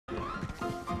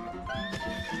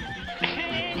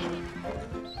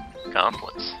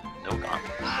gauntlets. No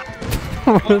gauntlets.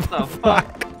 What the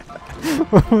fuck?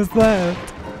 What was that?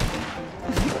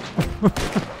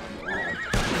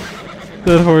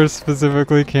 That horse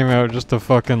specifically came out just to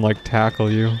fucking like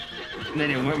tackle you. And then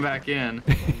he went back in.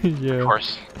 Yeah. Of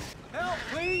course. Help,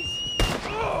 please!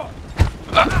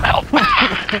 Help!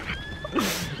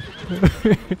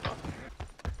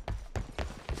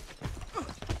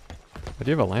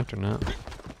 Do you have a lantern now?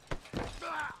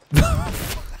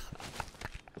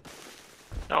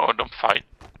 No, don't fight.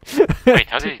 Wait,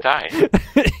 how did he die?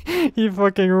 He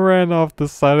fucking ran off the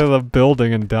side of the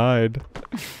building and died.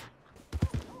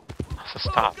 So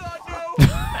stop.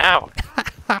 Ow!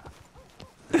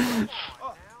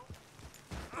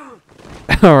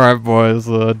 Alright boys,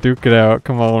 duke it out,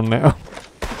 come on now.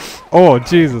 Oh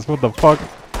Jesus, what the fuck?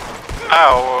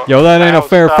 Ow! Yo, that ain't a Ow,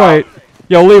 fair stop. fight.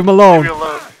 Yo, leave him alone. Leave me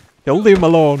alone. Yo, leave him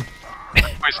alone.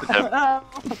 Where's the devil?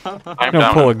 I'm Don't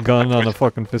down. pull a gun on a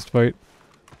fucking fist fight.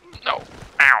 No.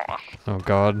 Ow. Oh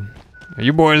god. Are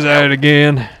you boys at it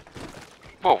again?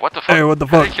 Whoa, what the fuck? Hey, what the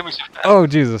How did fuck? he kill me so fast? Oh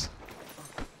Jesus.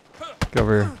 Get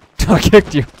over here. I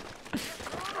kicked you.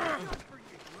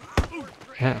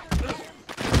 Yeah.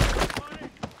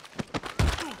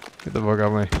 Get the fuck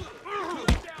out of me.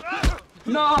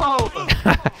 No!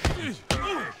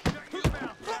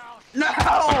 No!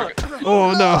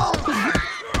 Oh no!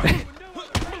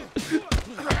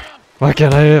 Why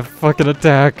can't I fucking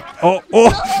attack? Oh!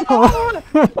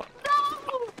 Oh!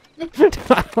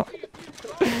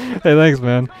 Hey, thanks,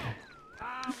 man.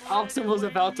 Austin was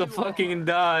about to fucking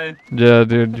die. Yeah,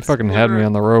 dude, you fucking had me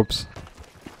on the ropes.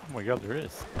 Oh my god, there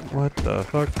is. What the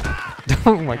fuck?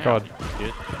 Oh my god.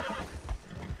 Shit.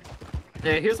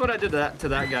 Yeah, here's what I did to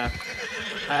that guy.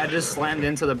 I just slammed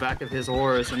into the back of his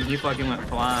horse and he fucking went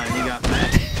flying. He got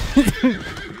mad.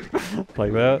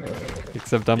 Like that?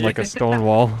 Except I'm like a stone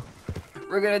wall.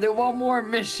 We're gonna do one more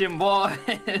mission, boys.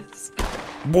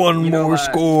 One You know more what?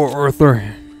 score, Arthur.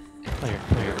 Player.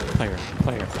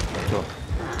 Kill.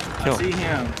 I Kill. see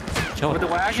him. Kill With the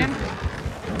him. wagon?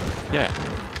 Yeah.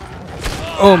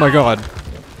 Oh my god.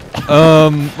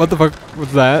 What the fuck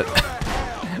was that?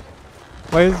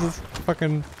 Why is this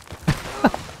fucking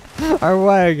our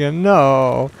wagon?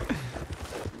 No.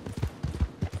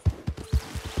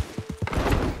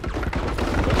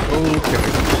 Okay.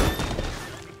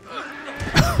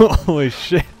 Holy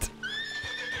shit.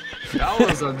 That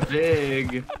was a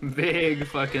big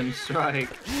fucking strike.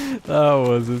 That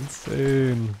was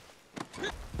insane.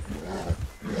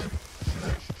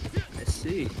 I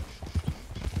see.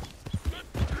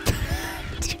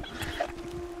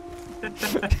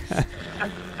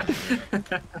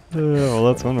 Well,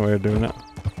 that's one way of doing it.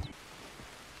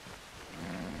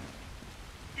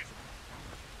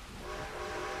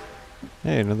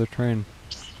 Hey, another train.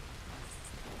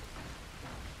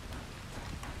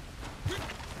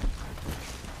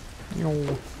 Yo.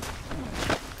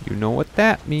 You know what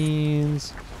that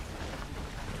means.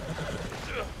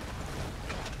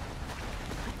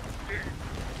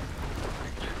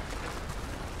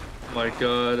 Oh my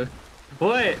god.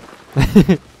 What?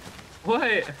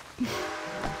 What?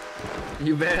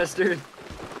 You bastard.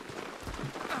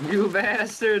 You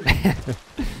bastard.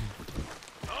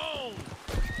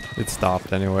 It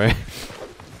stopped anyway.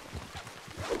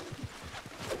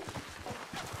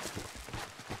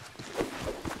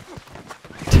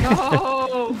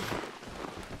 No!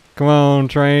 Come on,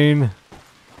 train.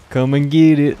 Come and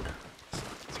get it.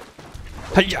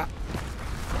 Hiya!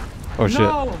 Oh shit.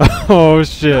 No! Oh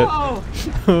shit. No!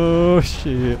 Oh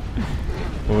shit.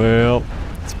 Well,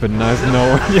 it's been nice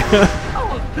knowing you.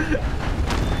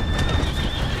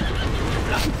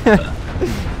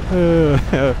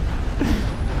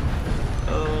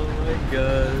 Oh my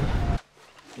god.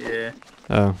 Yeah.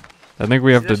 Oh, I think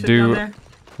we have to See that shit down do there?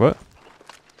 what?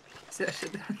 See that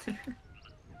shit down there?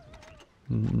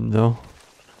 No.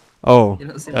 Oh, You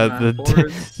don't see my the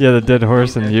horse? yeah, the dead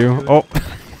horse and you. Oh.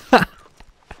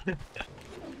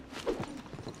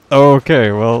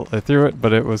 Okay, well, I threw it,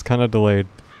 but it was kind of delayed.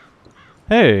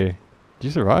 Hey, did you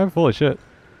survive? Holy shit.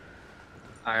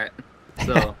 Alright.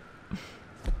 So.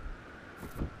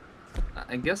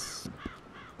 I guess.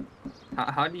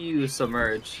 How do you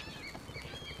submerge?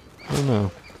 I don't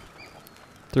know.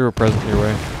 Threw a present your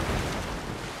way.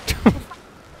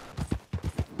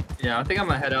 Yeah, I think I'm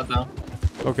gonna head out though.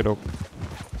 Okie doke.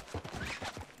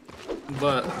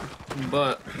 But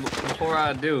before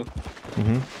I do,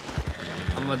 Mhm.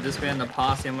 I'm gonna disband the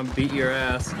posse. I'm gonna beat your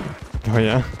ass. Oh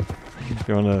yeah.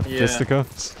 You wanna Yeah.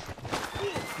 fisticuffs?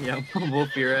 Yeah, I'm gonna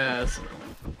whoop your ass.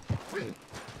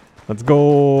 Let's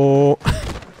go.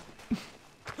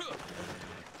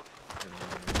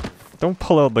 Don't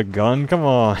pull out the gun. Come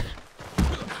on.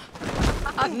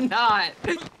 not.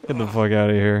 Get the fuck out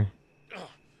of here.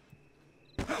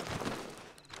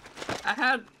 I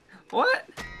had what?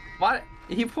 What?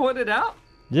 He pulled it out?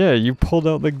 Yeah, you pulled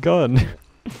out the gun.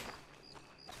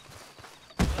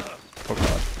 Oh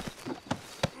god.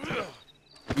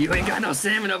 You ain't got no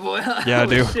stamina, boy. Yeah, I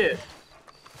do. Shit.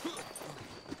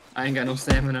 I ain't got no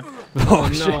stamina. Oh,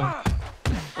 no. shit.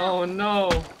 Oh no.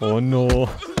 Oh no.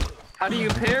 How do you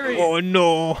parry? Oh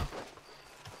no.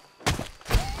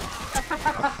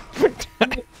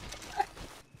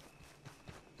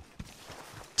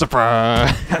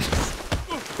 Surprise!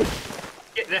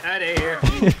 Get out of here.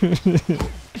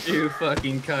 You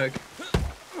fucking cuck.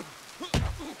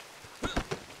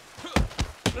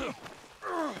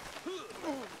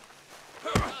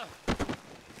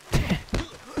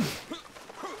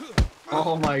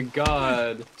 Oh my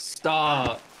god.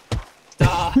 Stop.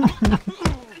 Stop.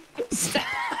 Stop.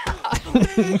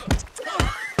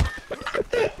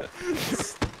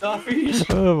 Stop.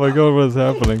 Oh my god, what is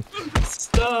happening?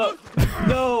 Stop.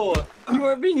 No. You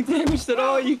aren't being damaged at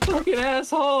all, you fucking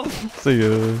asshole. See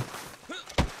ya.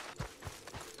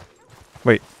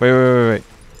 Wait.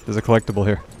 There's a collectible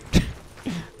here.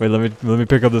 Wait, let me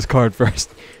pick up this card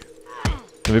first.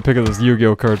 Let me pick up this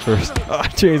Yu-Gi-Oh card first. Oh,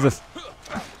 Jesus.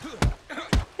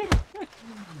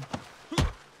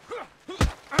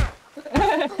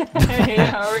 Hey,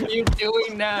 how are you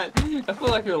doing that? I feel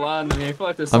like you're lying to me. I feel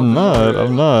like there's something I'm not. more.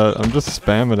 I'm not. I'm just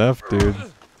spamming F, dude.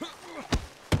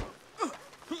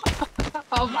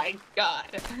 Oh my god.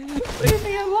 Leave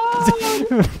me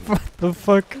alone. What the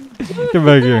fuck? Get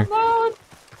back here. Alone.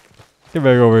 Get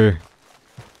back over here.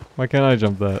 Why can't I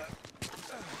jump that?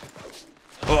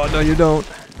 Oh, no, you don't.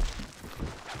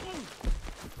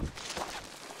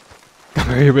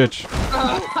 Come here, bitch.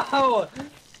 Oh.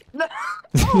 No.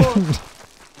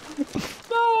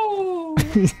 No.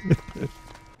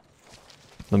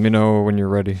 Let me know when you're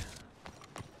ready.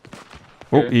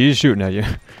 Oh, Okay. he's shooting at you.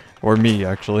 Or me,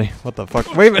 actually. What the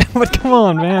fuck? Wait a minute. What? Come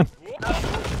on, man.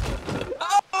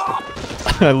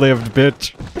 I lived,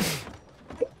 bitch.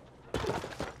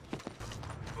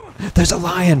 There's a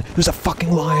lion. There's a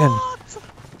fucking lion.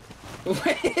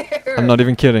 Where? I'm not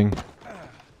even kidding.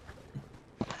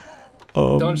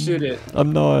 Don't shoot it.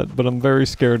 I'm not, but I'm very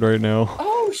scared right now.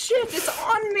 Oh shit, it's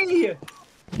on me!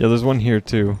 Yeah, there's one here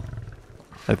too.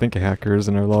 I think a hacker is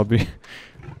in our lobby.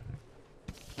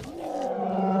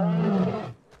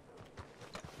 Oh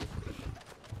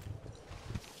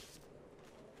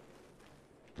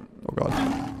god.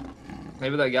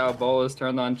 Maybe that guy with bolas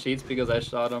turned on cheats because I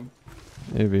shot him.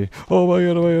 Maybe. Oh my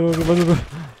god, oh my god, oh my god.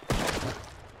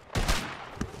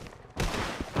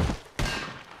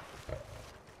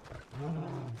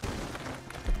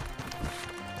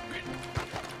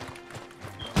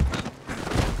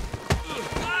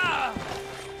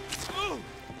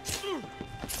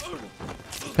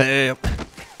 Help.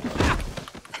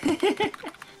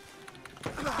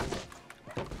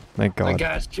 Thank God. I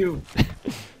got you.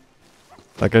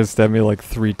 That guy stabbed me like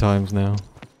 3 times now.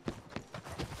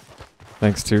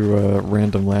 Thanks to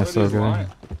random lasso guy.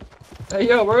 Hey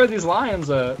yo, where are these lions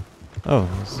at? Oh,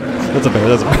 that's a bear,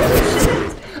 that's a bear.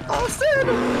 Oh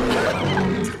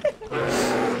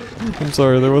shit! I'm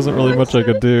sorry, there wasn't really much I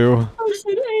could do. Oh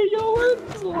shit, hey yo, where are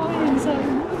these lions at?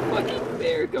 A fucking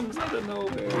bear comes out of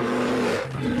nowhere.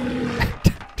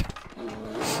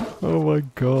 Oh my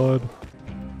god.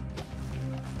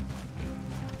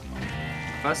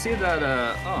 I see that,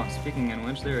 oh, speaking in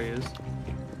which, there he is.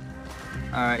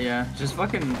 Alright, yeah, just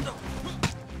fucking...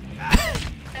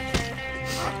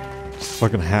 Just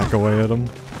fucking hack away at him.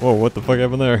 Whoa, what the fuck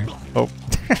happened there? Oh.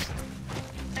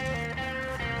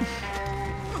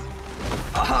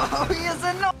 Oh, he has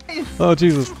a knife! Oh,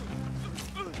 Jesus.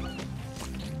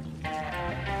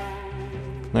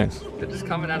 Nice. They're just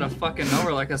coming out of fucking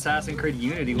nowhere like Assassin's Creed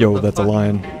Unity. Yo, What the that's a fuck?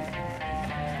 lion.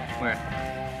 Where?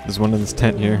 There's one in this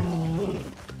tent here.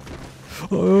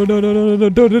 Oh, no, no, no, no, no,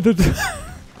 no, no, no.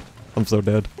 I'm so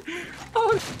dead.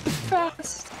 Oh,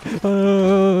 fast!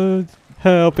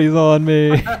 Help, he's on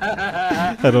me.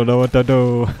 I don't know what to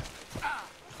do.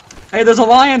 Hey, there's a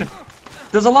lion!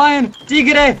 There's a lion!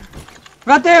 Tigre!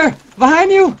 Right there!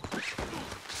 Behind you!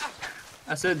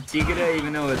 I said tigre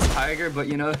even though it's tiger, but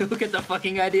you know, look at the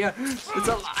fucking idea. It's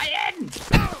a lion!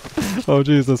 Oh,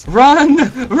 Jesus. Run!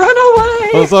 Run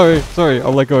away! Oh, sorry,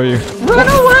 I'll let go of you. Run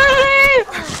away!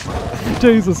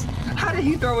 Jesus. How did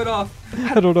he throw it off?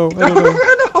 I don't know. Run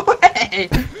away!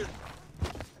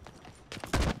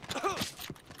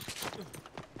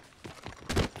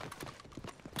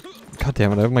 God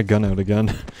damn it, I have my gun out again.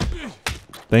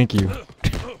 Thank you.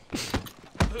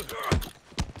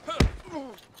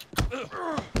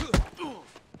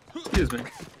 Excuse me.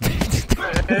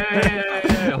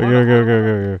 Hey,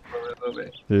 Okay.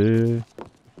 Wait. Yeah.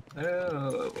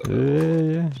 Oh,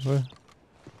 Yeah. What?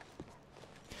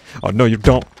 Oh no, you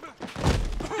don't.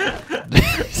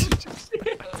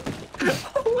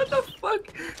 what the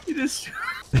fuck? You just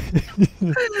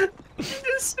you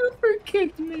just super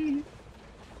kicked me.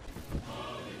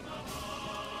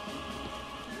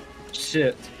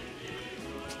 Shit.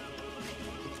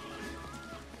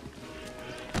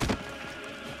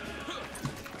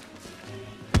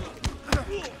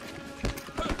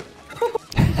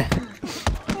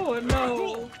 Oh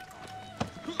no.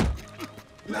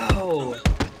 No.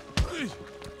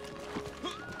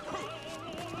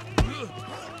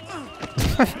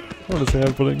 What is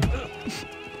happening?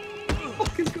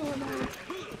 What is going on?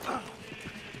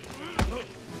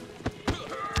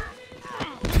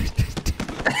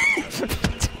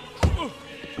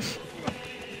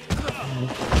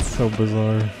 So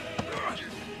bizarre.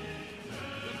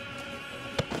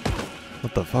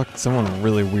 What the fuck? Someone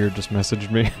really weird just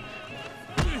messaged me.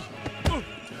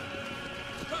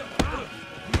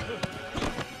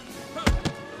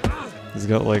 He's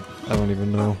got like, I don't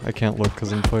even know. I can't look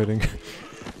because I'm fighting.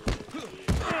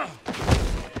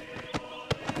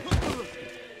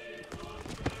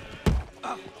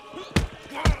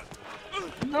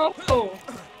 No. Oh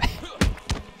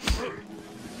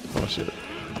shit.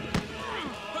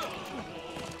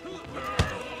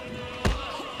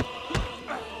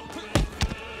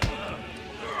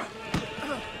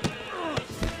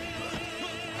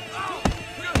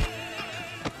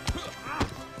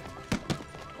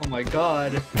 Oh my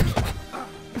god.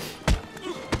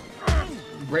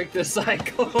 Break the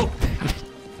cycle.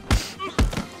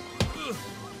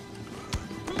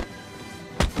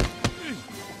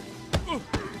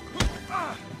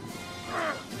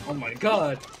 Oh my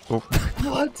god. Oh.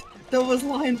 What? That was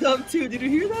lined up too. Did you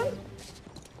hear that?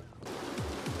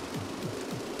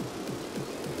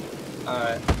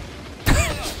 Alright.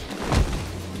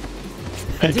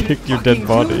 I kicked your dead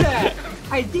body.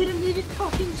 I didn't even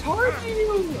fucking charge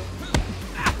you!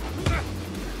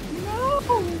 No!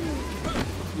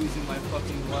 Losing my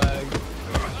fucking leg.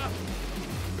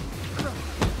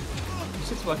 It's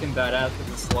just fucking badass with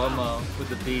the slow-mo, with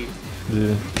the beat.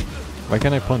 Yeah. Why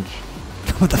can't I punch?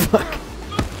 What the fuck?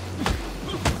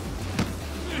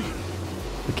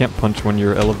 You can't punch when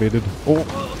you're elevated.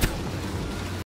 Oh!